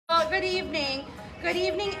good evening. Good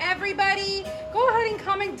evening, everybody. Go ahead and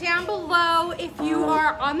comment down below if you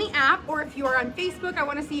are on the app or if you are on Facebook. I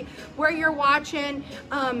want to see where you're watching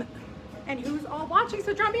and who's all watching.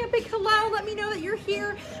 So drop me a big hello. Let me know that you're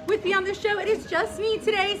here with me on the show. It is just me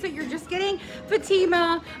today, so you're just getting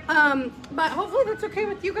Fatima. But hopefully that's okay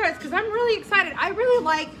with you guys because I'm really excited. I really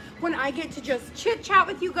like when I get to just chit chat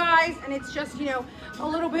with you guys and it's just, you know, a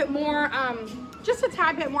little bit more, just a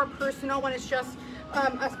tad bit more personal when it's just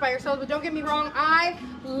us by ourselves. But don't get me wrong, I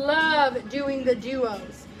love doing the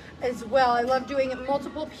duos as well. I love doing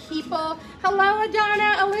multiple people. Hello,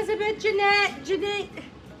 Adana, Elizabeth, Jeanette,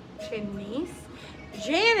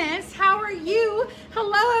 Janice, how are you?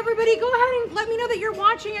 Hello, everybody. Go ahead and let me know that you're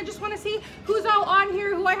watching. I just want to see who's all on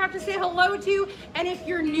here, who I have to say hello to. And if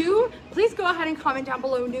you're new, please go ahead and comment down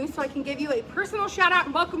below new so I can give you a personal shout out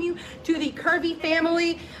and welcome you to the Curvy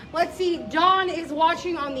family. Let's see, Dawn is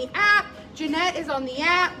watching on the app. Jeanette is on the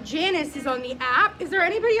app. Janice is on the app. Is there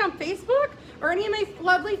anybody on Facebook or any of my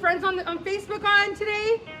lovely friends on Facebook on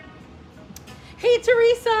today? Hey,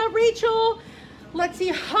 Teresa, Rachel. Let's see,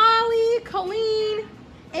 Holly, Colleen,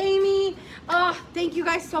 Amy. Thank you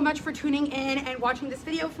guys so much for tuning in and watching this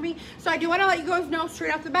video for me. So I do want to let you guys know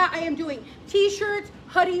straight off the bat, I am doing t-shirts,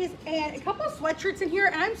 hoodies, and a couple of sweatshirts in here.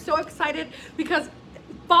 And I'm so excited because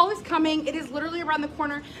fall is coming. It is literally around the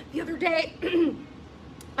corner. The other day,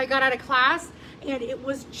 I got out of class and it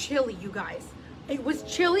was chilly, you guys. It was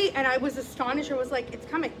chilly and I was astonished. I was like, it's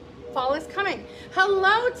coming. Fall is coming.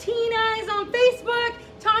 Hello, Tina is on Facebook.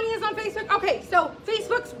 Tanya's on Facebook. Okay, so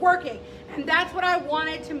Facebook's working. And that's what I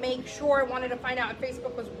wanted to make sure. I wanted to find out if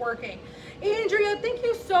Facebook was working. Andrea, thank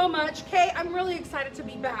you so much. Kay, I'm really excited to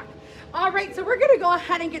be back. All right, so we're gonna go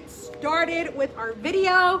ahead and get started with our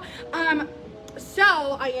video.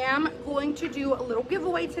 So I am going to do a little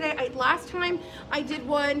giveaway today. Last time I did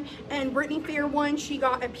one and Brittany Fair won. She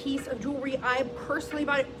got a piece of jewelry. I personally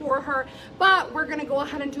bought it for her, but we're gonna go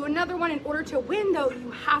ahead and do another one. In order to win though,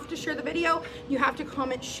 you have to share the video. You have to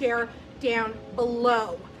comment, share down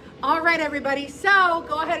below. All right, everybody, so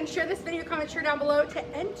go ahead and share this video, comment, share down below to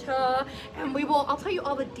enter, and I'll tell you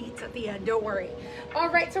all the deets at the end, don't worry. All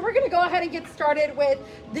right, so we're gonna go ahead and get started with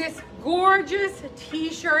this gorgeous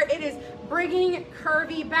t-shirt. It is bringing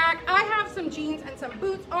Curvy back. I have some jeans and some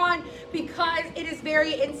boots on because it is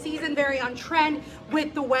very in season, very on trend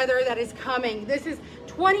with the weather that is coming. This is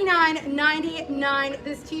 $29.99.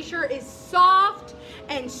 This t-shirt is soft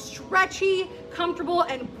and stretchy, comfortable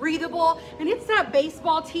and breathable, and it's that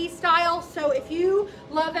baseball tee style. So if you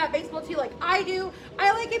love that baseball tee like I do,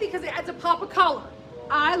 I like it because it adds a pop of color.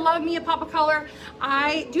 I love me a pop of color.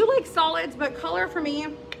 I do like solids, but color for me,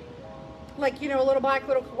 like, you know, a little black,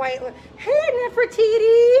 little white. Hey,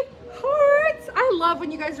 Nefertiti, hearts. I love when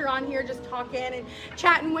you guys are on here just talking and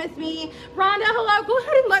chatting with me. Rhonda, hello. Go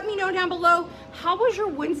ahead and let me know down below, how was your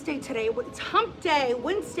Wednesday today? It's hump day,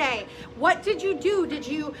 Wednesday. What did you do? Did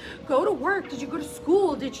you go to work? Did you go to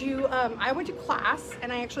school? Did you, I went to class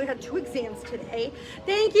and I actually had 2 exams today.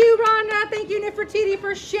 Thank you, Rhonda. Thank you, Nefertiti,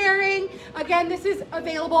 for sharing. Again, this is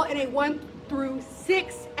available in a 1 through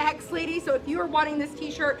 6X, ladies. So if you are wanting this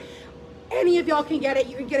t-shirt, any of y'all can get it.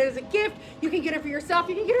 You can get it as a gift. You can get it for yourself.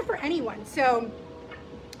 You can get it for anyone. So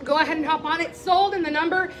go ahead and hop on it. Sold in the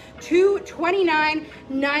number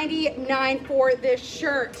 $229.99 for this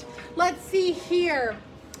shirt. Let's see here.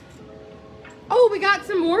 Oh, we got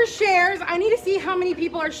some more shares. I need to see how many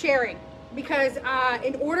people are sharing because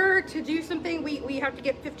in order to do something, we have to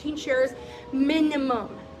get 15 shares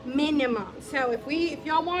minimum. So if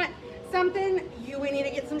y'all want something, we need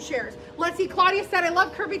to get some shares. Let's see, Claudia said, I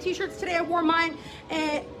love Curvy t-shirts today. I wore mine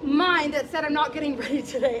that said I'm not getting ready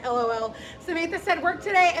today, LOL. Samantha said, work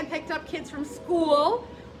today and picked up kids from school.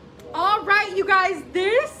 All right, you guys,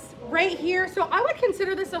 this right here, so I would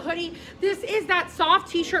consider this a hoodie. This is that soft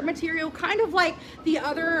t-shirt material, kind of like the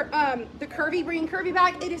other, the Curvy, bringing Curvy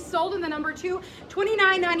back. It is sold in the number 2,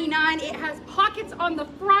 $29.99. It has pockets on the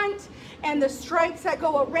front and the stripes that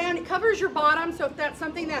go around. It covers your bottom, so if that's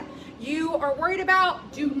something that you are worried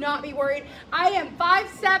about, do not be worried. I am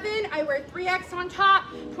 5'7", I wear 3X on top,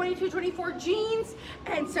 22, 24 jeans,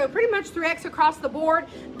 and so pretty much 3X across the board.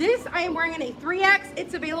 This I am wearing in a 3X.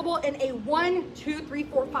 It's available in a 1, 2, 3,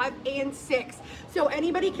 4, 5, and 6. So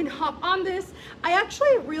anybody can hop on this. I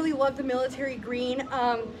actually really love the military green.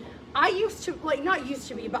 I used to, like, not used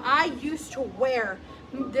to be, but I used to wear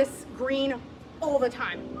this green all the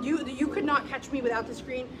time. You could not catch me without this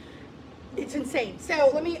green. It's insane. So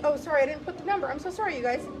let me, oh, sorry, I didn't put the number. I'm so sorry, you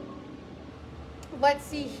guys. Let's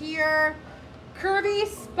see here. Curvy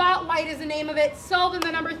Spotlight is the name of it. Sold in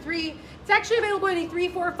the number 3. It's actually available in a 3,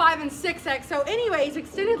 4, 5, and 6X. So anyways,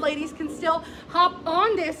 extended ladies can still hop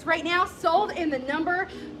on this right now. Sold in the number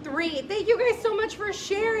 3. Thank you guys so much for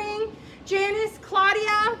sharing. Janice,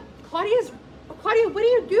 Claudia. Claudia, what do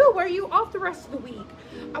you do? Where are you off the rest of the week?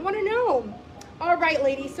 I want to know. All right,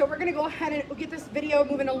 ladies, so we're going to go ahead and get this video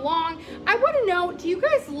moving along. I want to know, do you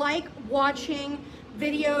guys like watching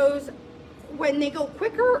videos when they go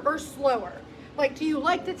quicker or slower? Like, do you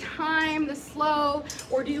like the time, the slow,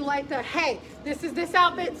 or do you like the, hey, this is this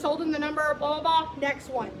outfit, sold in the number, blah, blah, blah, next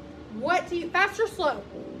one? What do you, fast or slow?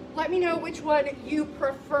 Let me know which one you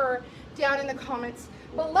prefer down in the comments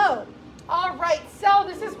below. All right, so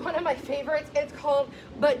this is one of my favorites. It's called,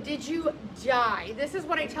 But Did You Die? This is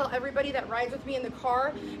what I tell everybody that rides with me in the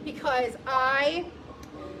car, because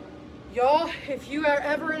y'all, if you are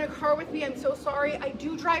ever in a car with me, I'm so sorry. I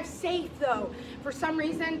do drive safe though. For some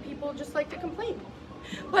reason, people just like to complain.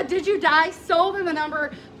 But Did You Die? Sold in the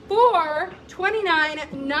number 4,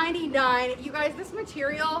 $29.99. You guys, this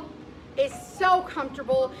material is so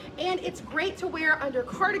comfortable, and it's great to wear under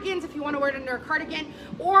cardigans if you want to wear it under a cardigan,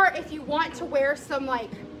 or if you want to wear some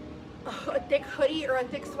like a thick hoodie or a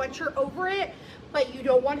thick sweatshirt over it, but you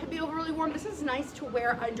don't want it to be overly warm. This is nice to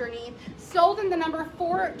wear underneath. Sold in the number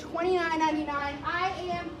 4, $29.99. I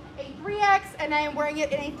am a 3X and I am wearing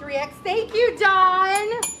it in a 3X. Thank you,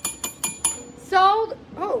 Dawn. Sold,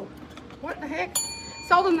 oh, what the heck?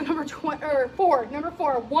 Sold in the number 4, number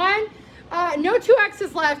 4. No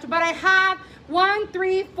 2X's left, but I have 1,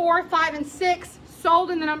 3, 4, 5, and 6. Sold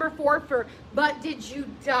in the number 4 for But Did You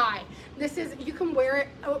Die? This is, you can wear it,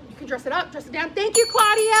 oh, you can dress it up, dress it down. Thank you,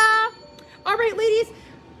 Claudia. All right, ladies,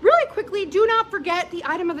 really quickly, do not forget the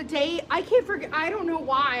item of the day. I can't forget, I don't know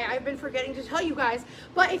why I've been forgetting to tell you guys,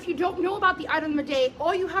 but if you don't know about the item of the day,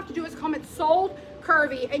 all you have to do is comment sold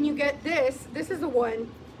curvy and you get this. This is the one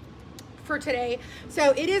for today.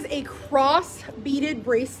 So it is a cross beaded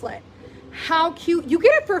bracelet. How cute. You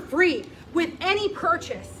get it for free with any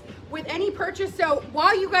purchase. So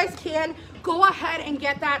while you guys can, go ahead and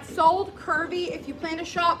get that. Sold curvy. If you plan to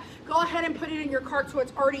shop, go ahead and put it in your cart so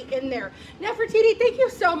it's already in there. Nefertiti, thank you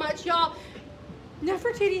so much, y'all.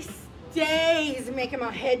 Nefertiti stays making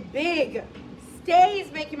my head big. Stays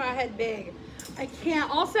making my head big. I can't.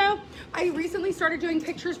 Also, I recently started doing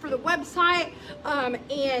pictures for the website,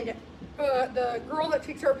 and the girl that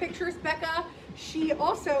takes our pictures, Becca, she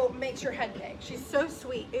also makes your head big. She's so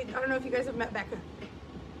sweet. I don't know if you guys have met Becca.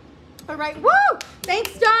 All right, woo!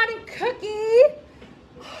 Thanks, Dawn and Cookie.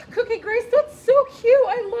 Cookie Grace, that's so cute.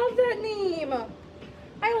 I love that name.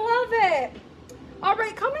 I love it. All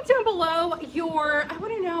right, comment down below I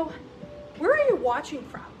want to know, where are you watching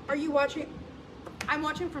from? Are you watching? I'm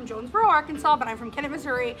watching from Jonesboro, Arkansas, but I'm from Kennett,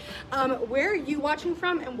 Missouri. Where are you watching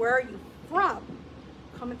from, and where are you from?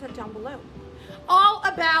 Comment that down below. All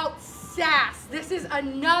about sass. This is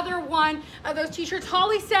another one of those t-shirts.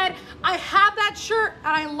 Holly said, I have that shirt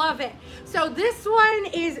and I love it. So this one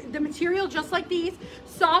is the material just like these,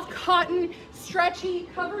 soft cotton, stretchy,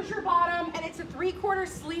 covers your bottom, and it's a 3/4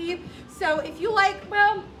 sleeve. So if you like,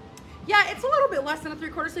 well, yeah, it's a little bit less than a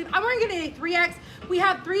 3/4 sleeve. I'm wearing it in a 3X. We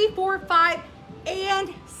have 3, 4, 5,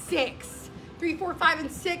 and 6. 3, 4, 5,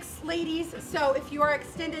 and 6, ladies. So if you are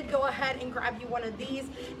extended, go ahead and grab you one of these.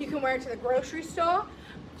 You can wear it to the grocery store.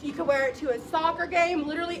 You can wear it to a soccer game,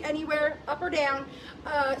 literally anywhere, up or down.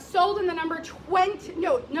 Sold in the number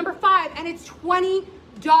 5, and it's $20.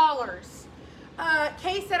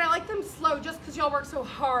 Kay said, I like them slow just because y'all work so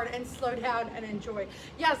hard, and slow down and enjoy.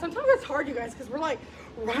 Yeah, sometimes it's hard, you guys, because we're like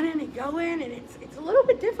running and going, and it's a little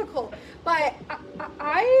bit difficult. But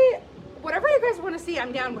whatever you guys want to see,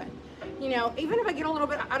 I'm down with. You know, even if I get a little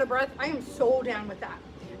bit out of breath, I am so down with that.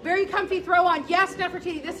 Very comfy throw on. Yes,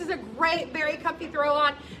 Nefertiti, this is a great, very comfy throw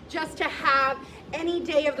on just to have any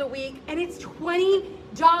day of the week. And it's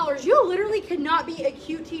 $20. You literally cannot be a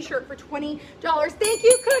cute t-shirt for $20. Thank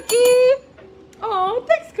you, Cookie. Oh,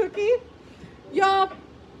 thanks, Cookie. Y'all,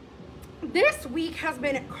 this week has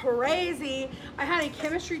been crazy. I had a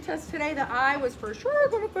chemistry test today that I was for sure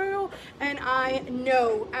gonna fail. And I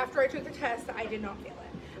know after I took the test that I did not fail it.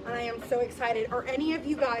 And I am so excited. Are any of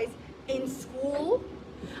you guys in school?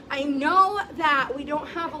 I know that we don't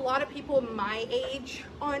have a lot of people my age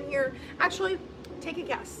on here. Actually, take a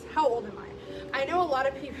guess. How old am I? I know a lot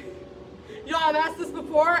of people. Y'all have asked this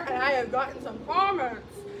before, and I have gotten some comments.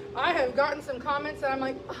 And I'm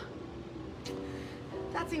like, oh,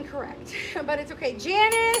 that's incorrect. But it's okay.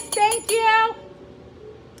 Janice, thank you.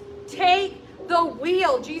 Take the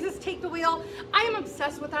wheel. Jesus, take the wheel. I am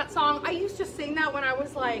obsessed with that song. I used to sing that when I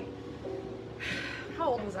was like,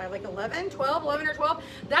 how old was I? Like 11 or 12.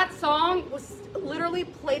 That song was literally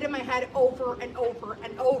played in my head over and over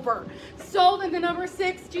and over. Sold in the number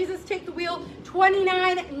 6, Jesus Take the Wheel,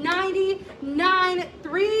 $29.99,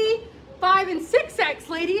 3, 5, and 6X,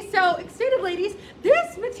 ladies. So excited, ladies.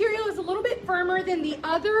 This material is a little bit firmer than the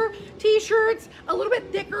other t-shirts, a little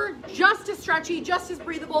bit thicker, just as stretchy, just as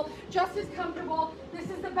breathable, just as comfortable. This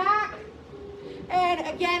is the back. And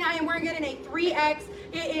again, I am wearing it in a 3X.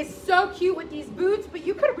 It is so cute with these boots, but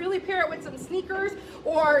you could really pair it with some sneakers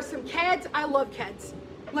or some Keds. I love Keds.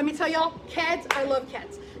 Let me tell y'all, Keds, I love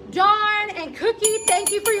Keds. Dawn and Cookie,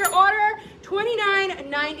 thank you for your order.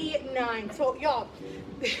 $29.99. So y'all,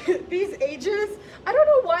 these ages, I don't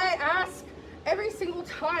know why I ask every single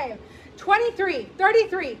time. 23,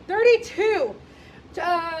 33, 32,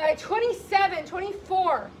 27,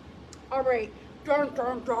 24. All right. Dun,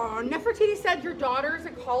 dun, dun. Nefertiti said your daughter's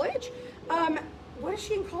in college. What is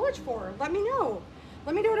she in college for? Let me know.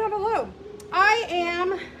 Let me know down below.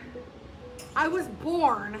 I was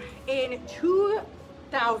born in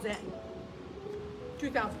 2000.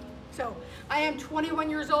 So I am 21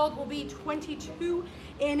 years old, will be 22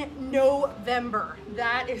 in November.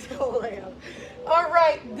 That is how old I am. All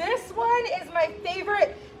right, this one is my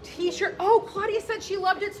favorite t-shirt. Oh, Claudia said she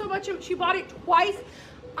loved it so much and she bought it twice.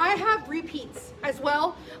 I have repeats as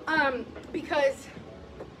well, because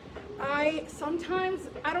I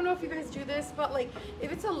don't know if you guys do this, but like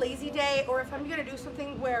if it's a lazy day or if I'm gonna do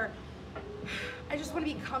something where I just want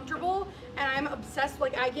to be comfortable and I'm obsessed,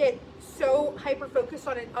 like I get so hyper focused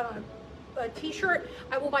on a t-shirt,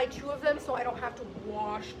 I will buy 2 of them so I don't have to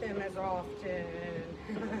wash them as often.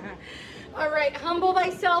 All right, Humble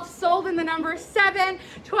Thyself, sold in the number 7,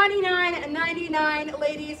 $29.99,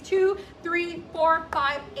 ladies, 2, 3, 4,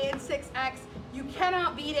 5, and 6X. You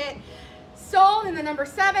cannot beat it. Sold in the number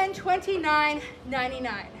 7,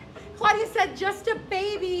 $29.99. Claudia said, just a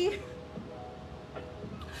baby.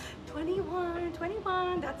 21,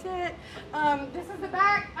 that's it. This is the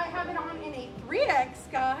back. I have it on in a 3X,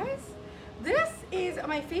 guys. This is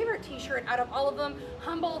my favorite t-shirt out of all of them,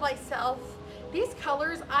 Humble Thyself. These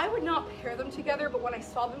colors, I would not pair them together, but when I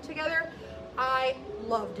saw them together, I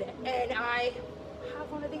loved it. And I have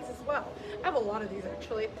one of these as well. I have a lot of these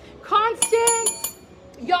actually. Constance,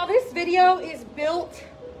 y'all, this video is built,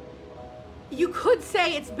 you could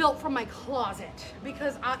say it's built from my closet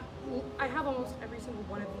because I have almost every single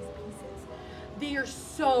one of these pieces. They are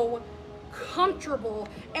so comfortable,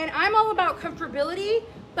 and I'm all about comfortability,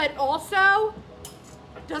 but also,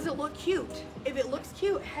 does it look cute? If it looks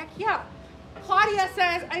cute, heck yeah. Claudia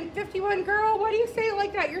says, I'm 51, girl. Why do you say it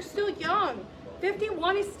like that? You're still young.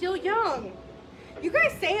 51 is still young. You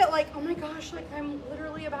guys say it like, oh my gosh, like I'm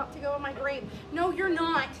literally about to go in my grave. No, you're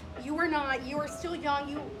not. You are not. You are still young.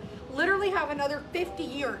 You literally have another 50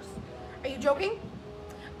 years. Are you joking?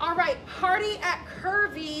 All right, Party at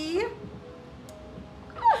Curvy.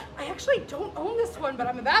 I actually don't own this one, but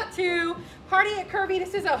I'm about to. Party at Curvy.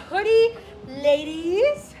 This is a hoodie,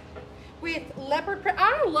 ladies, with leopard print.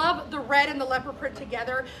 I love the red and the leopard print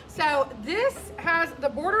together. So this has the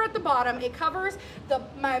border at the bottom. It covers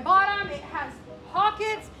my bottom. It has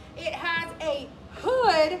pockets. It has a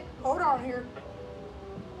hood. Hold on here.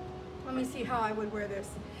 Let me see how I would wear this.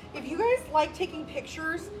 If you guys like taking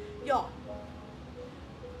pictures, y'all,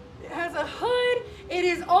 it has a hood. It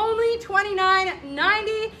is only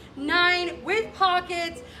 $29.99 with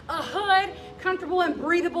pockets, a hood, comfortable and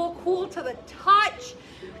breathable, cool to the touch.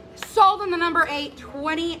 Sold in the number 8,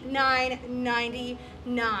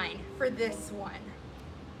 $29.99 for this one.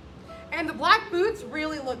 And the black boots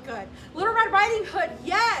really look good. Little Red Riding Hood,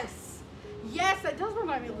 yes. Yes, that does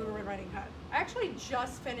remind me of Little Red Riding Hood. I actually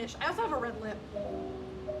just finished, I also have a red lip.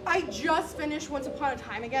 I just finished Once Upon a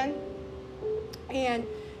Time again. And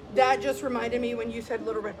that just reminded me when you said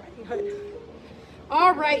Little Red Riding Hood.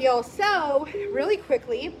 All right, y'all, so really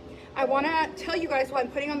quickly, I want to tell you guys while I'm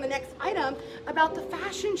putting on the next item about the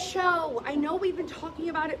fashion show. I know we've been talking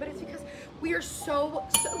about it, but it's because we are so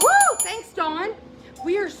woo! Thanks, Dawn.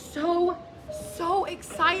 We are so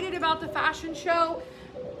excited about the fashion show.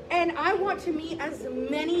 And I want to meet as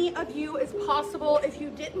many of you as possible. If you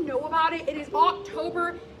didn't know about it, it is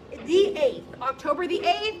October the 8th. October the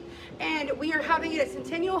 8th. And we are having it at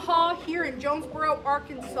Centennial Hall here in Jonesboro,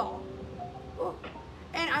 Arkansas. Oh.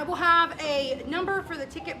 And I will have a number for the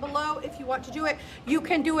ticket below if you want to do it. You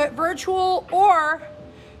can do it virtual or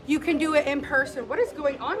you can do it in person. What is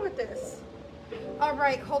going on with this? All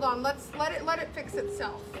right, hold on. Let's let it fix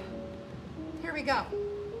itself. Here we go.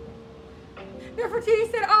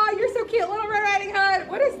 Nefertiti said, oh, you're so cute, Little Red Riding Hood.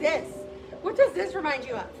 What is this? What does this remind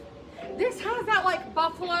you of? This has that like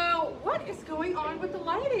buffalo. What is going on with the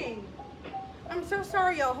lighting? I'm so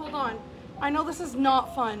sorry, y'all. Hold on. I know this is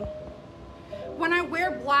not fun. When I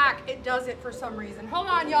wear black, it does it for some reason. Hold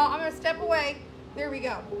on, y'all. I'm gonna step away. There we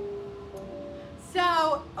go.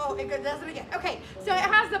 So, oh, it does it again. Okay, so it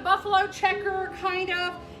has the buffalo checker kind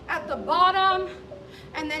of at the bottom.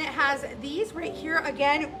 And then it has these right here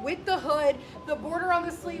again with the hood, the border on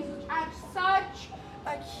the sleeves, which adds such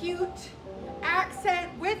a cute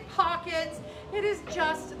accent with pockets. It is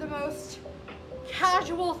just the most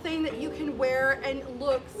casual thing that you can wear and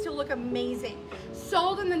still look amazing.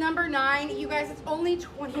 Sold in the number 9. You guys, it's only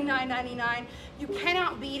 $29.99. You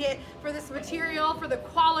cannot beat it for this material, for the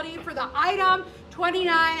quality, for the item.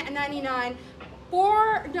 $29.99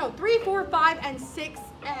 for 3, 4, 5, and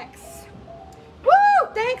 6X.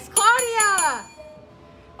 Woo! Thanks, Claudia.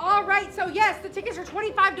 All right, so yes, the tickets are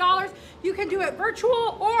 $25. You can do it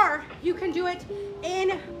virtual or you can do it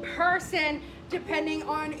in person, depending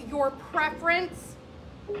on your preference.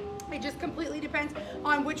 It just completely depends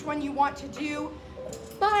on which one you want to do.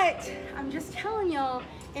 But I'm just telling y'all,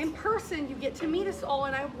 in person, you get to meet us all,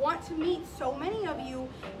 and I want to meet so many of you.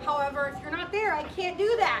 However, if you're not there, I can't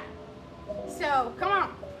do that. So, come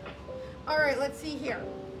on. All right, let's see here.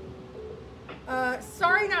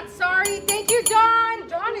 Sorry, not sorry. Thank you, Dawn.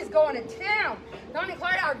 Dawn is going to town. Dawn and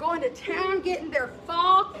Claudia are going to town, getting their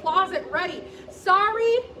fall closet ready.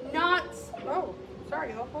 Sorry, not, oh,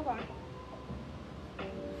 sorry, y'all, hold on.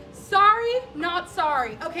 Sorry, not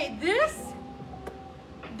sorry. Okay, this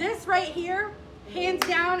right here, hands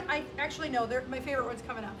down, I actually know my favorite one's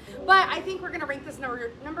coming up. But I think we're gonna rank this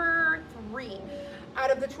number 3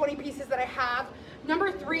 out of the 20 pieces that I have.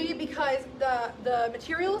 Number 3 because the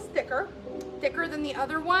material is thicker than the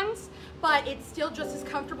other ones, but it's still just as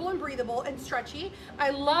comfortable and breathable and stretchy.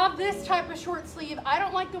 I love this type of short sleeve. I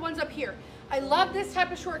don't like the ones up here. I love this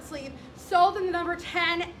type of short sleeve. Sold in the number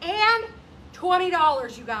 10 and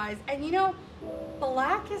 $20, you guys. And you know,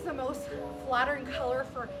 black is the most flattering color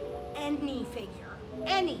for any figure,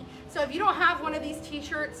 any. So if you don't have one of these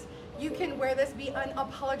t-shirts, you can wear this, be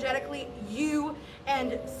unapologetically you,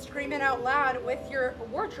 and scream it out loud with your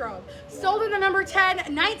wardrobe. Sold in the number 10,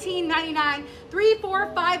 $19.99, 3,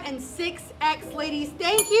 4, 5, and 6X, ladies.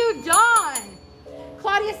 Thank you, Dawn.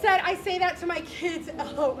 Claudia said, I say that to my kids.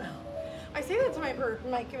 LOL. I say that to my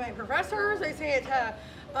professors. I say it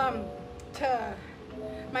to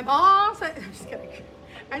my boss. I'm just kidding.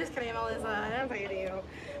 I'm just kidding, Melissa. I don't say it to you.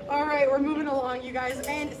 All right, we're moving along, you guys.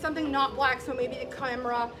 And something not black, so maybe the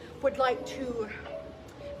camera would like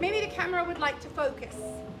to focus.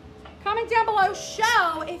 Comment down below,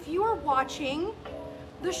 show if you are watching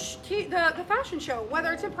the fashion show,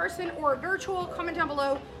 whether it's in person or virtual. Comment down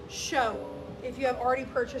below, show if you have already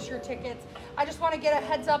purchased your tickets. I just want to get a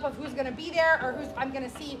heads up of who's going to be there or who's I'm going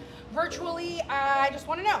to see virtually. I just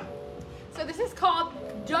want to know. So this is called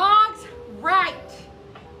Dogs Right.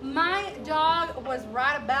 My dog was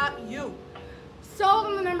right about you. Sold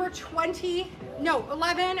in the number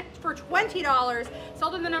 11 for $20.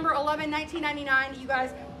 Sold in the number 11, $19.99. You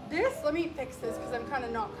guys, this, let me fix this because I'm kind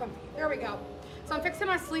of not comfy. There we go. So I'm fixing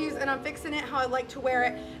my sleeves and I'm fixing it how I like to wear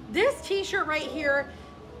it. This t-shirt right here,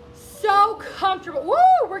 so comfortable.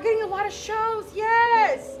 Woo, we're getting a lot of shows,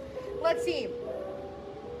 yes. Let's see.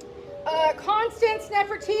 Constance,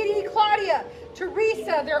 Nefertiti, Claudia,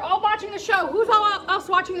 Teresa, they're all watching the show. Who's all else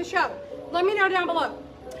watching the show? Let me know down below.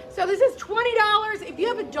 So this is $20. If you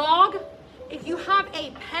have a dog, if you have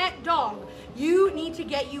a pet dog, you need to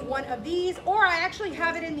get you one of these, or I actually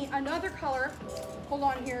have it in another color. Hold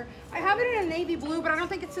on here. I have it in a navy blue, but I don't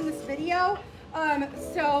think it's in this video.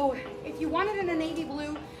 So if you want it in a navy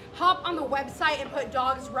blue, hop on the website and put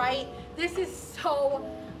Dogs Right. This is so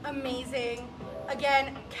amazing.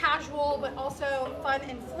 Again, casual, but also fun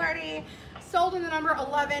and flirty. Sold in the number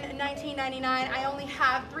 11, $19.99. I only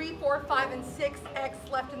have 3, 4, 5, and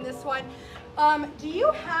 6X left in this one. Do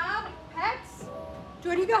you have pets?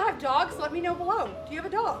 Do any of you have dogs? Let me know below. Do you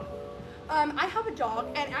have a dog? I have a dog,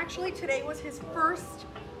 and actually today was his first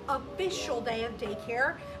official day of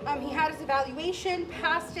daycare. He had his evaluation,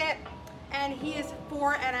 passed it, and he is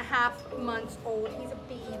 4.5 months old. He's a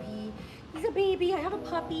baby. He's a baby. I have a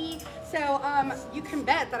puppy. So you can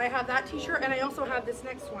bet that I have that t-shirt, and I also have this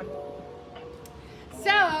next one.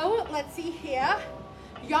 So let's see here.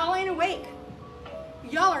 Y'all ain't awake.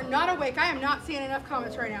 Y'all are not awake. I am not seeing enough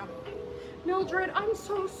comments right now. Mildred, I'm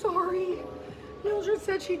so sorry. Mildred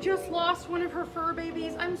said she just lost one of her fur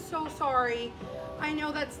babies. I'm so sorry. I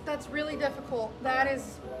know that's really difficult. That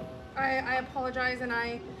is, I apologize, and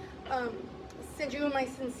I send you my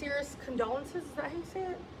sincerest condolences. Is that how you say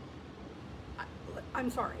it? I'm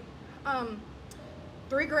sorry.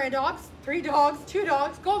 3 grand dogs, 3 dogs, 2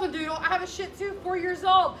 dogs, golden doodle. I have a Shih Tzu, 4 years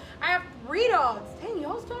old. I have 3 dogs. Dang,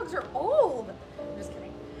 y'all's dogs are old. I'm just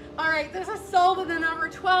kidding. All right, this is sold in the number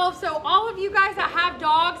 12. So all of you guys that have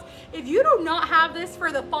dogs, if you do not have this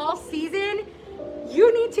for the fall season,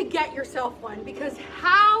 you need to get yourself one, because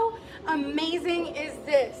how amazing is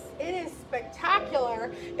this? It is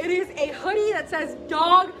spectacular. It is a hoodie that says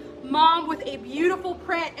Dog Mom with a beautiful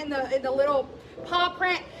print in the little paw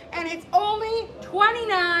print, and it's only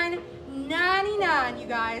 $29.99, you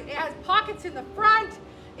guys. It has pockets in the front.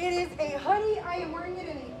 It is a hoodie. I am wearing it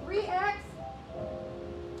in a 3X.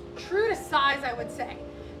 True to size, I would say.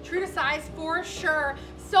 True to size for sure.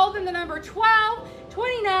 Sold in the number 12,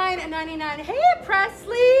 $29.99. Hey,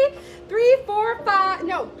 Presley. 3, 4, 5,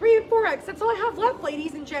 no, 3 and 4X. That's all I have left,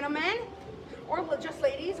 ladies and gentlemen. Or just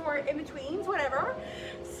ladies, or in-betweens, whatever.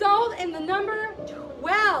 Sold in the number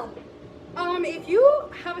 12. If you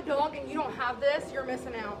have a dog and you don't have this, you're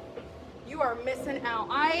missing out. You are missing out.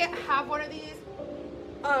 I have one of these,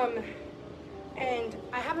 and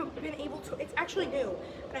I haven't been able to, it's actually new,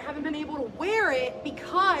 and I haven't been able to wear it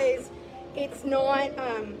because it's not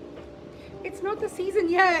the season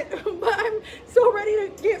yet, but I'm so ready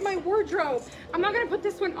to get my wardrobe. I'm not gonna put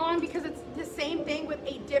this one on because it's the same thing with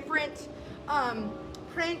a different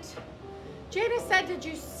print. Janice said, did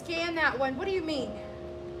you scan that one? What do you mean?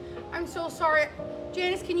 I'm so sorry.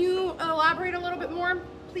 Janice, can you elaborate a little bit more,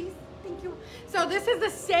 please? Thank you. So this is the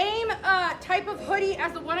same type of hoodie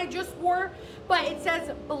as the one I just wore, but it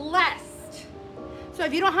says blessed. So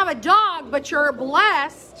if you don't have a dog, but you're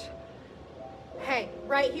blessed, hey,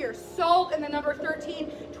 right here, sold in the number 13,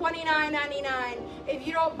 $29.99. If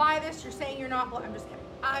you don't buy this, you're saying you're not blessed. I'm just kidding.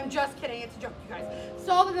 I'm just kidding. It's a joke, you guys.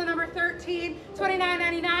 Sold in the number 13,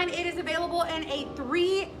 $29.99. It is available in a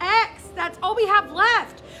 3X. That's all we have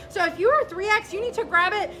left. So if you are 3X, you need to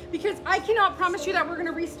grab it, because I cannot promise you that we're going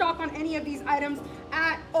to restock on any of these items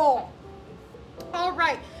at all. All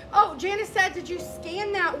right. Oh, Janice said, did you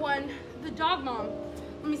scan that one? The Dog Mom.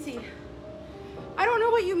 Let me see. I don't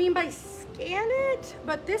know what you mean by scan it,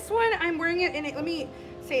 but this one I'm wearing it in a, let me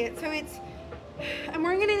say it. So I'm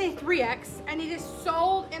wearing it in a 3X, and it is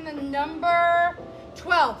sold in the number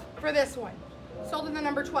 12 for this one. Sold in the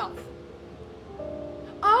number 12.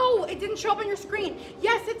 Oh, it didn't show up on your screen.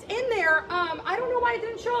 Yes, it's in there. I don't know why it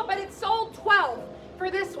didn't show up, but it's sold 12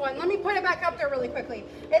 for this one. Let me put it back up there really quickly.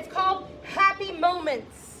 It's called Happy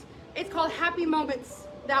Moments. It's called Happy Moments.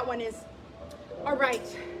 That one is. All right.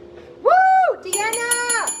 Woo,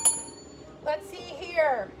 Deanna. Let's see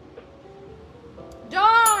here.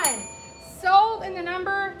 Dawn. Sold in the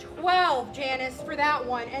number 12, Janice, for that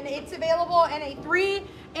one. And it's available in a 3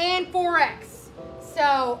 and 4X.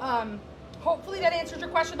 So, hopefully that answers your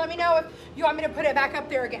question. Let me know if you want me to put it back up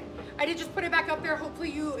there again. I did just put it back up there. Hopefully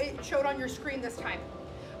it showed on your screen this time.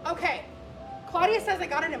 Okay. Claudia says I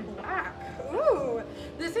got it in black. Ooh.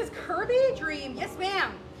 This is Curvy Dream. Yes,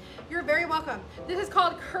 ma'am. You're very welcome. This is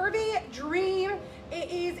called Curvy Dream. It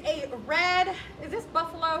is a red. Is this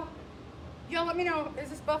buffalo? Y'all let me know. Is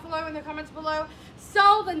this buffalo in the comments below?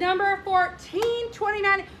 Sold the number 14,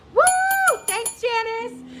 $29. Woo! Thanks,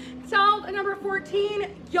 Janice. Sold a number 14.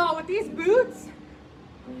 Y'all, with these boots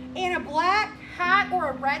and a black hat or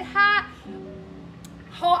a red hat,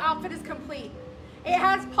 whole outfit is complete. It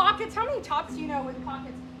has pockets. How many tops do you know with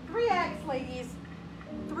pockets? 3X, ladies.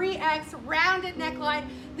 3X, rounded neckline.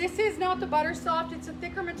 This is not the butter soft. It's a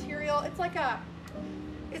thicker material. It's like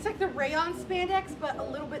the rayon spandex, but a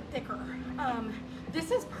little bit thicker. This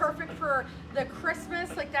is perfect for the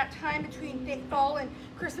Christmas, like that time between fall and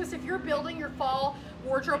Christmas. If you're building your fall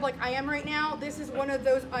wardrobe like I am right now, this is one of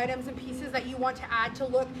those items and pieces that you want to add to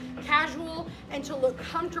look casual and to look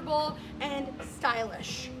comfortable and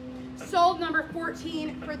stylish. Sold number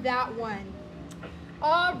 14 for that one.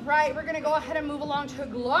 All right, we're gonna go ahead and move along to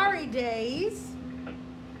Glory Days.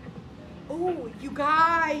 Oh, you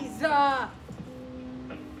guys,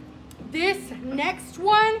 this next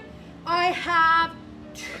one, I have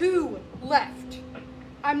 2 left.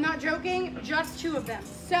 I'm not joking, just 2 of them.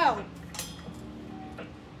 So,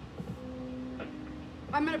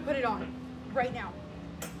 I'm gonna put it on right now.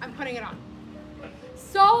 I'm putting it on.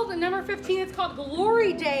 Sold the number 15, it's called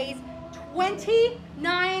Glory Days,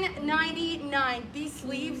 $29.99. These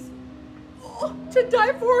sleeves, oh, to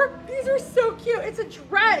die for. These are so cute. It's a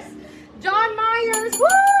dress. John Myers,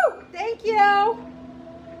 woo! Thank you.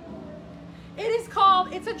 It is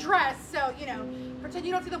called, it's a dress, so, you know, pretend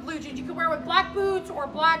you don't see the blue jeans. You can wear it with black boots or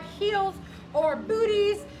black heels or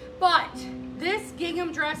booties, but this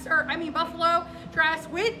gingham dress, or I mean buffalo dress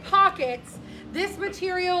with pockets, this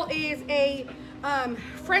material is a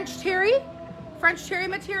French terry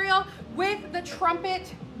material with the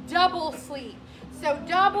trumpet double sleeve. So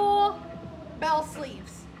double bell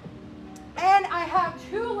sleeves. And I have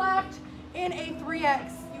 2 left in a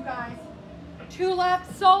 3X, you guys. 2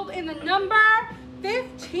 left, sold in the number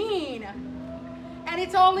 15. And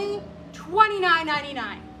it's only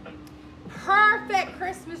 $29.99. Perfect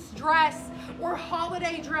Christmas dress or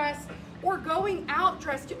holiday dress or going out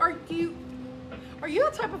dress. Are you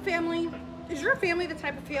the type of family, is your family the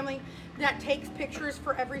type of family that takes pictures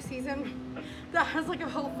for every season? That has like a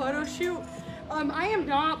whole photo shoot? I am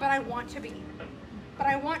not, but I want to be. But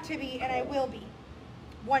I want to be, and I will be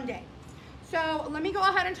one day. So let me go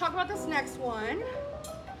ahead and talk about this next one.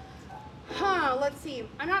 Let's see.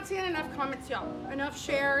 I'm not seeing enough comments, y'all. Enough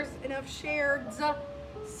shares, enough shares.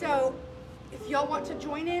 So if y'all want to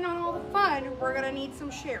join in on all the fun, we're gonna need some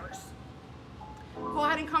shares. Go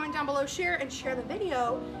ahead and comment down below, share, and share the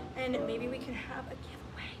video, and maybe we can have a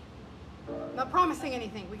giveaway. I'm not promising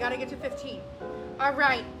anything. We gotta get to 15. All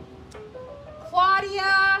right.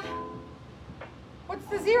 Claudia. What's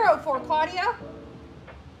the 0 for, Claudia?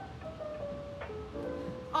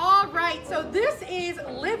 All right, so this is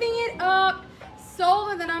Living It Up,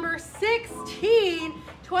 sold in the number 16,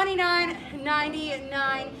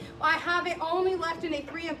 $29.99. I have it only left in a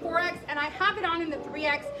 3 and 4X, and I have it on in the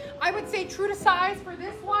 3X. I would say true to size for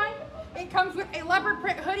this one. It comes with a leopard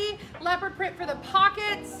print hoodie, leopard print for the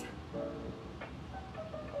pockets,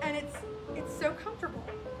 and it's so comfortable.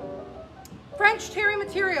 French terry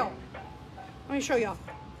material. Let me show y'all.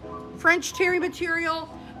 French terry material.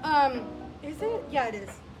 Is it? Yeah, it is.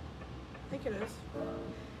 I think it is.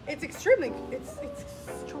 It's extremely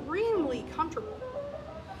comfortable.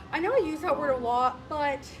 I know I use that word a lot,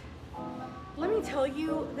 but let me tell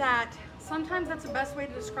you that sometimes that's the best way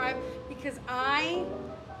to describe, because I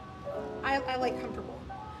like comfortable.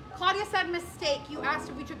 Claudia said mistake. You asked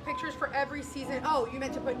if we took pictures for every season. Oh, you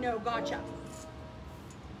meant to put no. Gotcha.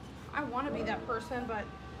 I want to be that person, but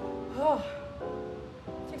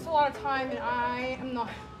it takes a lot of time, and I am not.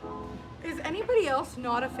 Is anybody else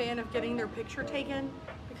not a fan of getting their picture taken?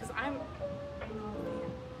 Because I'm not a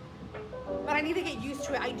fan. But I need to get used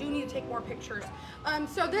to it. I do need to take more pictures.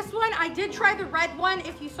 So this one, I did try the red one,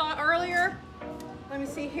 if you saw it earlier. Let me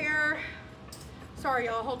see here. Sorry,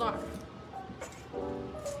 y'all, hold on.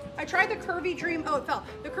 I tried the Curvy Dream. Oh, it fell.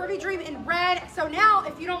 The Curvy Dream in red. So now,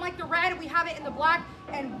 if you don't like the red, we have it in the black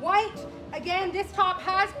and white. Again, this top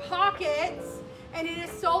has pockets, and it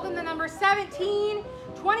is sold in the number 17,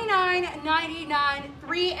 $29.99,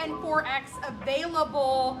 3 and 4X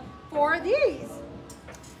available for these.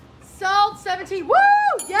 Sold 17. Woo!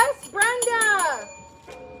 Yes, Brenda.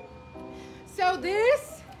 So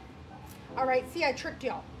this, all right, see, I tricked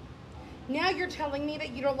y'all. Now you're telling me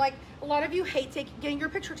that you don't like, a lot of you hate getting your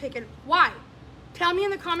picture taken. Why? Tell me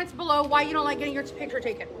in the comments below why you don't like getting your picture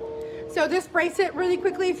taken. So this bracelet, really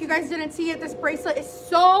quickly, if you guys didn't see it, this bracelet is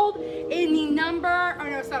sold in the number, oh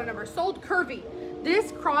no, it's not a number, sold Curvy.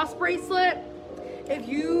 This cross bracelet, if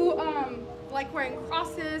you like wearing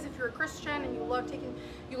crosses, if you're a Christian and you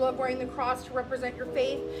love wearing the cross to represent your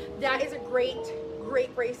faith, that is a great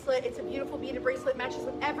bracelet. It's a beautiful beaded bracelet, matches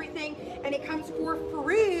with everything, and it comes for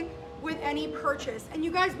free with any purchase. And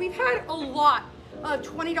you guys, we've had a lot of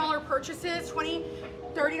 $20 purchases, $20,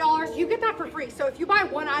 $30. You get that for free. So if you buy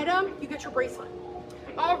one item, you get your bracelet.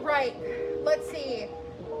 All right, let's see.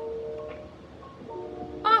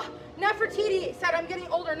 Nefertiti said I'm getting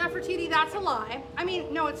older. Nefertiti, that's a lie. I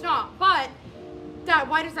mean, no, it's not. But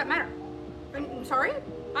why does that matter? I'm sorry?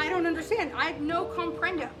 I don't understand. I have no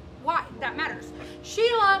comprendo why that matters.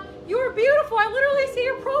 Sheila, you are beautiful. I literally see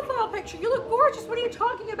your profile picture. You look gorgeous. What are you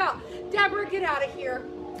talking about? Deborah, get out of here.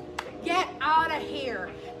 Get out of here.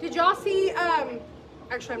 Did y'all see,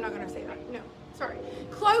 actually, I'm not going to say that. No, sorry.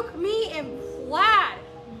 Cloak me in plaid.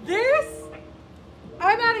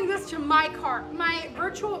 I'm adding this to my cart. My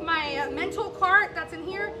mental cart that's in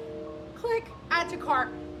here. Click, add to cart.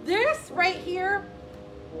 This right here,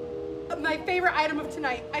 my favorite item of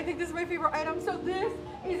tonight. I think this is my favorite item. So this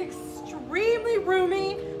is extremely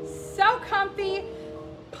roomy, so comfy,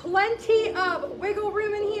 plenty of wiggle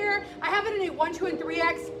room in here. I have it in a 1, 2, and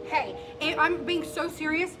 3X. Hey, I'm being so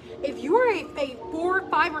serious. If you are a 4,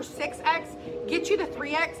 5, or 6X, get you the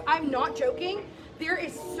 3X. I'm not joking. There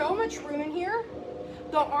is so much room in here.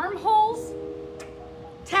 The armholes,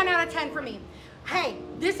 10 out of 10 for me. Hey,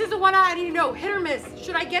 this is the one I need to know. Hit or miss.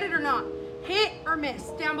 Should I get it or not? Hit or miss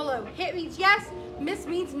down below. Hit means yes, miss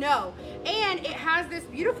means no. And it has this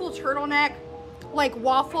beautiful turtleneck like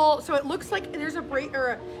waffle. So it looks like there's a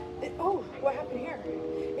oh, what happened here?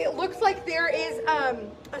 It looks like there is a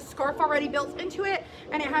scarf already built into it,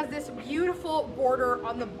 and it has this beautiful border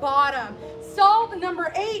on the bottom. Sold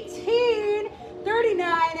number 18,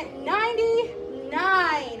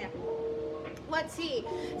 $39.99. Let's see.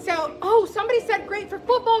 So, oh, somebody said great for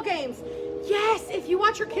football games. Yes, if you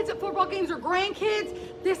watch your kids at football games or grandkids,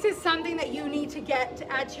 this is something that you need to get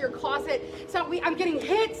to add to your closet. So I'm getting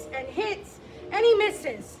hits and hits. Any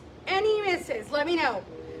misses, let me know,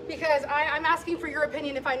 because I'm asking for your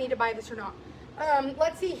opinion if I need to buy this or not.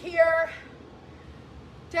 Let's see here.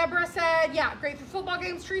 Deborah said, yeah, great for football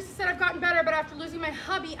games. Teresa said, I've gotten better, but after losing my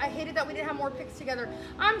hubby, I hated that we didn't have more pics together.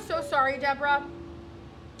 I'm so sorry, Deborah.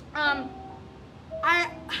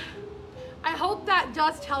 I hope that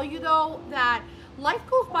does tell you, though, that life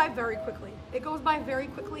goes by very quickly. It goes by very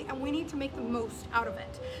quickly, and we need to make the most out of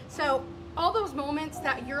it. So all those moments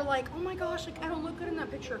that you're like, oh my gosh, like I don't look good in that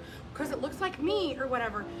picture because it looks like me or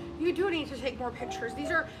whatever, you do need to take more pictures.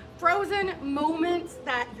 These are frozen moments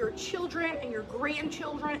that your children and your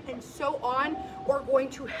grandchildren and so on are going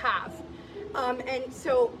to have. And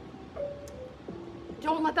so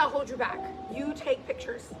don't let that hold you back. You take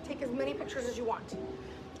pictures. Take as many pictures as you want.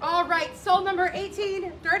 All right, sold number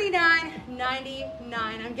 18, $39.99.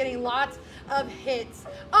 I'm getting lots of hits.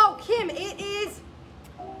 Oh, Kim, it is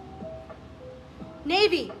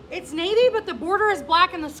navy. It's navy, but the border is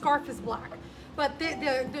black and the scarf is black. But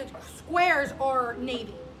the squares are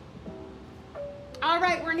navy. All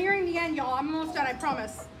right, we're nearing the end, y'all. I'm almost done, I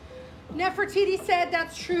promise. Nefertiti said,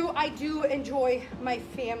 that's true. I do enjoy my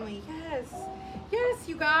family. Yes, yes,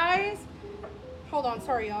 you guys. Hold on,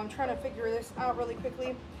 sorry, y'all. I'm trying to figure this out really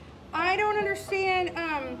quickly. I don't understand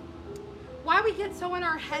why we get so in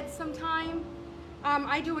our heads sometimes.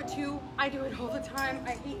 I do it too. I do it all the time.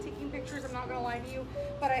 I hate taking pictures, I'm not gonna lie to you,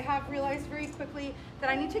 but I have realized very quickly that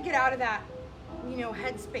I need to get out of that, you know,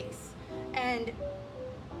 head space and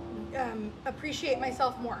appreciate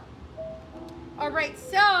myself more. All right,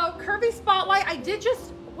 so Curvy Spotlight, I did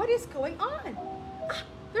just, what is going on? Ah,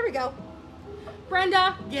 there we go.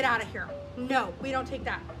 Brenda, get out of here. No, we don't take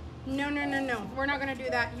that. No, no, no, no. We're not gonna do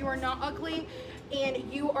that. You are not ugly, and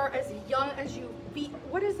you are as young as you be.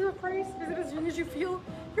 What is the phrase? Is it as young as you feel?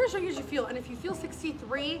 You're as young as you feel, and if you feel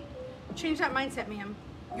 63, change that mindset, ma'am.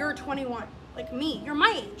 You're 21, like me. You're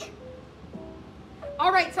my age.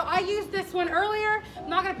 All right, so I used this one earlier. I'm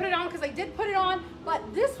not gonna put it on because I did put it on,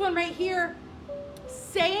 but this one right here,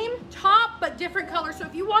 same top, but different color. So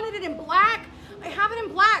if you wanted it in black, I have it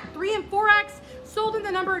in black, 3 and 4X, sold in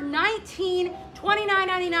the number 19,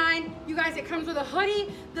 $29.99. You guys, it comes with a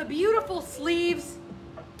hoodie, the beautiful sleeves,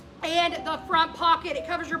 and the front pocket. It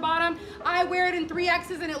covers your bottom. I wear it in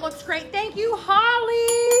 3Xs and it looks great. Thank you,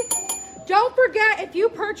 Holly. Don't forget, if you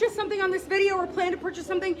purchase something on this video or plan to purchase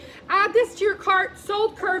something, add this to your cart,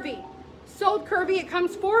 sold Curvy. Sold Curvy, it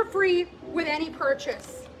comes for free with any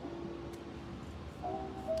purchase.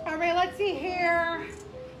 All right, let's see here.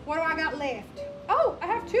 What do I got left? Oh, I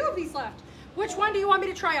have 2 of these left. Which one do you want me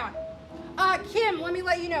to try on? Kim, let me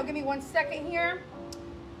let you know. Give me 1 second here.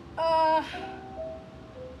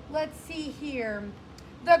 Let's see here.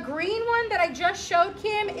 The green one that I just showed,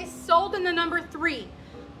 Kim, is sold in the number 3.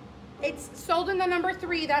 It's sold in the number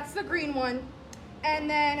 3. That's the green one. And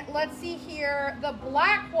then let's see here. The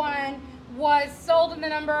black one was sold in the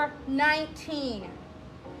number 19.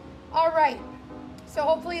 All right. So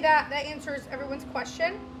hopefully that answers everyone's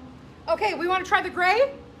question. Okay, we want to try the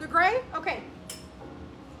gray? The gray? Okay.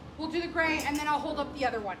 We'll do the gray, and then I'll hold up the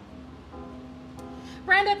other one.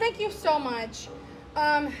 Brenda, thank you so much.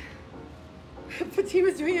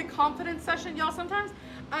 Fatima's doing a confidence session. Y'all, sometimes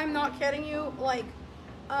I'm not kidding you. Like,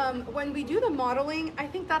 when we do the modeling, I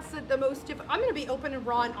think that's the most difficult. I'm going to be open and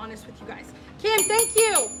raw and honest with you guys. Kim, thank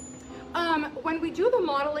you. When we do the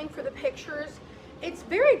modeling for the pictures, it's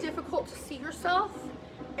very difficult to see yourself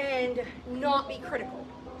and not be critical.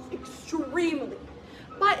 Extremely.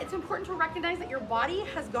 But it's important to recognize that your body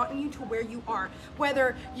has gotten you to where you are.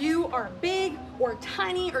 Whether you are big or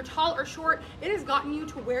tiny or tall or short, it has gotten you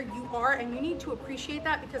to where you are, and you need to appreciate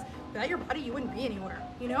that, because without your body, you wouldn't be anywhere,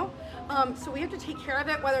 you know? So we have to take care of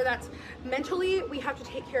it, whether that's mentally, we have to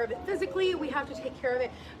take care of it physically, we have to take care of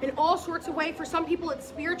it in all sorts of ways. For some people, it's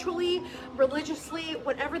spiritually, religiously,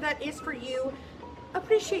 whatever that is for you.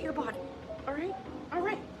 Appreciate your body, all right? All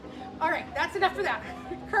right. All right, that's enough for that.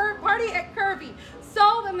 Party at Curvy.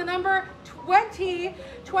 Sold in the number 20,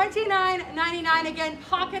 $29.99. Again,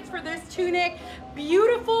 pockets for this tunic.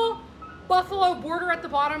 Beautiful buffalo border at the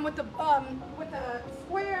bottom with the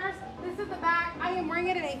squares. This is the back. I am wearing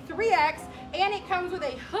it in a 3X, and it comes with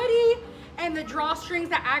a hoodie and the drawstrings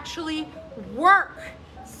that actually work.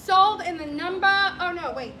 Sold in the number, oh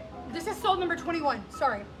no, wait. This is sold number 21,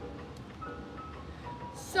 sorry.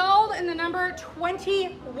 Sold in the number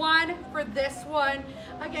 21 for this one.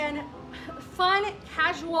 Again, fun,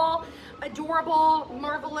 casual, adorable,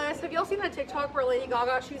 marvelous. Have y'all seen that TikTok where Lady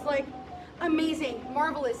Gaga, she's like, amazing,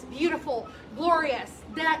 marvelous, beautiful, glorious.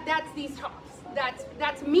 That's these tops.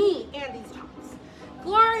 That's me and these tops.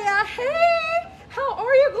 Gloria, hey, how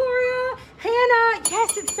are you, Gloria? Hannah,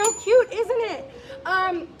 yes, it's so cute, isn't it?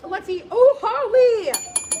 Let's see. Oh, Holly.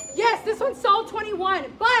 Yes, this one's sold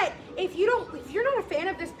 21. But if you're not a fan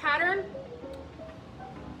of this pattern,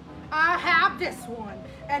 I have this one,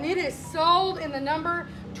 and it is sold in the number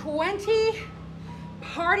 20.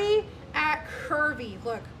 Party at Curvy.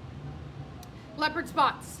 Look, leopard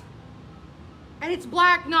spots, and it's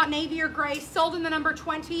black, not navy or gray. Sold in the number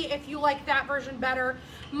 20. If you like that version better,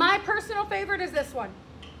 my personal favorite is this one.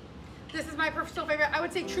 This is my personal favorite. I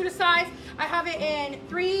would say true to size. I have it in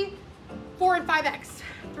 3, 4, and 5X.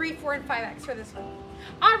 3, 4, and 5X for this one.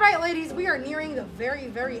 All right, ladies, we are nearing the very,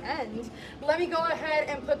 very end. Let me go ahead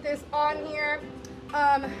and put this on here.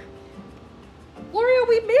 Gloria,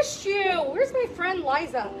 we missed you. Where's my friend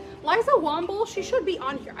Liza? Liza Womble, she should be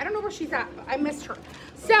on here. I don't know where she's at, but I missed her.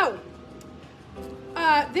 So,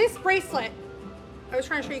 this bracelet, I was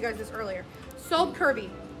trying to show you guys this earlier, sold Curvy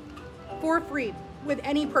for free with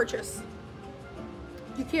any purchase.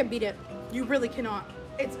 You can't beat it. You really cannot.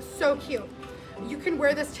 It's so cute. You can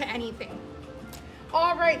wear this to anything.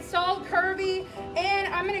 All right, sold Curvy,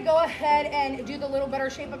 and I'm gonna go ahead and do the little Better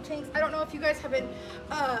Shape Up tanks. I don't know if you guys have been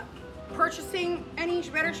purchasing any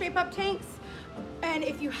Better Shape Up tanks, and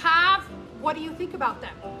if you have, what do you think about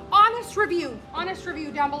them? Honest review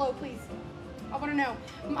down below, please. I wanna know.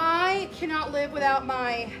 I cannot live without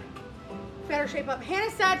my Better Shape Up.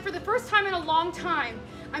 Hannah said, for the first time in a long time,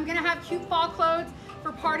 I'm gonna have cute fall clothes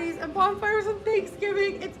for parties and bonfires and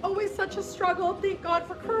Thanksgiving. It's always such a struggle. Thank God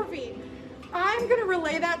for Curvy. I'm gonna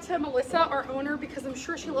relay that to Melissa, our owner, because I'm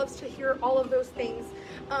sure she loves to hear all of those things.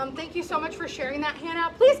 Thank you so much for sharing that,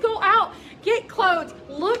 Hannah. Please go out, get clothes,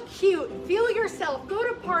 look cute, feel yourself, go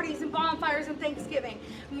to parties and bonfires and Thanksgiving.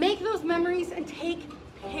 Make those memories and take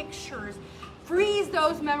pictures. Freeze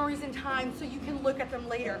those memories in time so you can look at them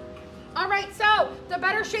later. All right, so the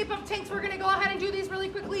Better Shape Up tanks, we're gonna go ahead and do these really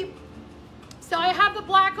quickly. So I have the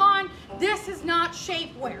black on. This is not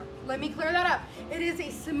shapewear. Let me clear that up. It is a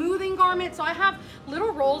smoothing garment. So I have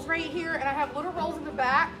little rolls right here, and I have little rolls in the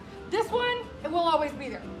back. This one, it will always be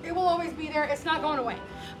there. It will always be there. It's not going away.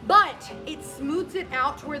 But it smooths it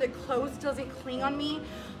out to where the clothes doesn't cling on me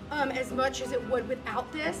as much as it would without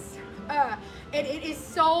this. It is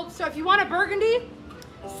sold. So if you want a burgundy,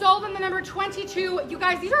 sold in the number 22. You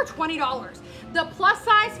guys, these are $20. The plus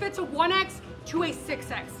size fits a 1X to a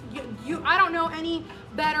 6X. I don't know any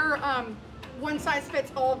better one size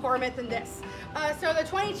fits all garment than this. So the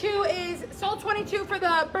 22 is sold 22 for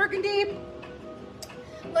the burgundy.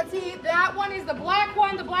 Let's see, that one is the black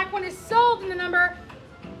one. The black one is sold in the number,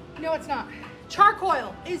 no it's not.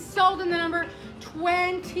 Charcoal is sold in the number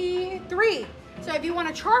 23. So if you want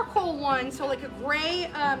a charcoal one, so like a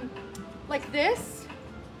gray, like this,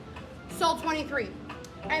 sold 23.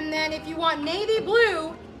 And then if you want navy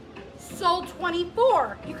blue, sold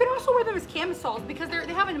 24. You can also wear them as camisoles because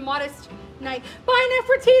they have a modest night. Bye,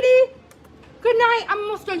 Nefertiti. Good night. I'm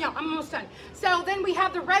almost done, y'all. I'm almost done. So then we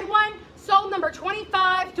have the red one, sold number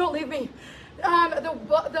 25. Don't leave me.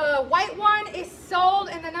 The white one is sold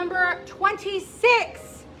in the number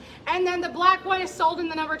 26. And then the black one is sold in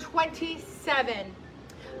the number 27.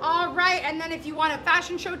 All right, and then if you want a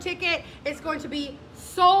fashion show ticket, it's going to be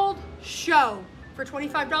sold show for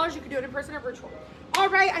 $25. You can do it in person or virtual. All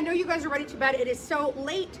right, I know you guys are ready to bed. It is so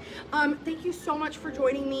late. Thank you so much for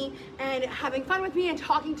joining me and having fun with me and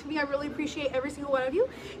talking to me. I really appreciate every single one of you.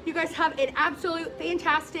 You guys have an absolute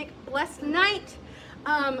fantastic, blessed night.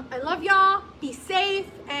 I love y'all. Be safe,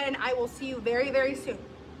 and I will see you very, very soon.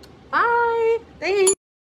 Bye. Thanks.